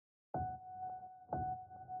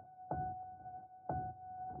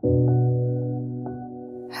Her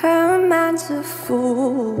mind's a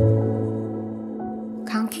fool,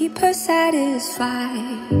 can't keep her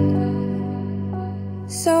satisfied.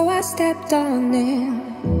 So I stepped on in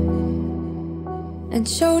and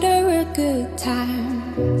showed her a good time.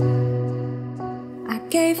 I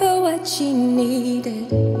gave her what she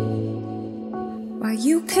needed while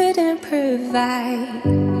you couldn't provide.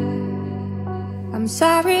 I'm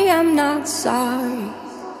sorry, I'm not sorry.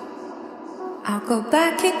 I'll go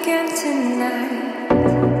back again tonight.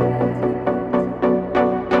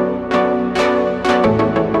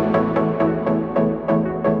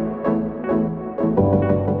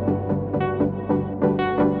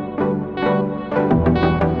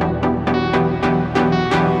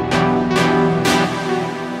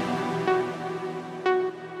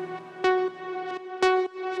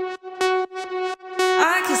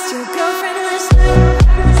 I kissed your girlfriend last night.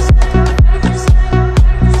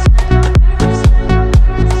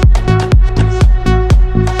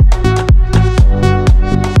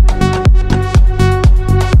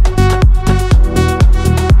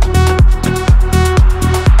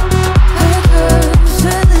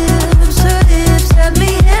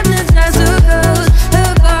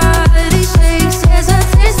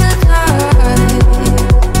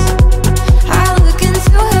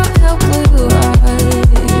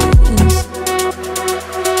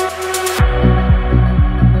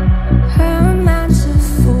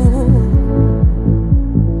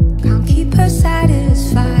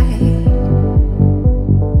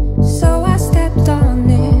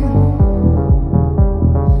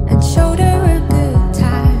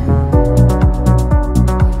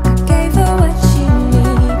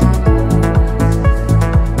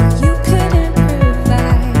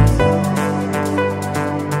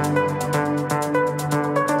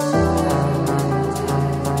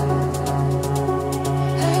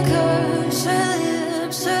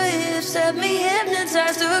 Set me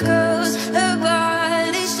hypnotized to a ghost. Her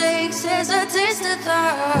body shakes as I taste her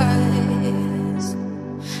thighs.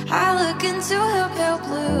 I look into her pale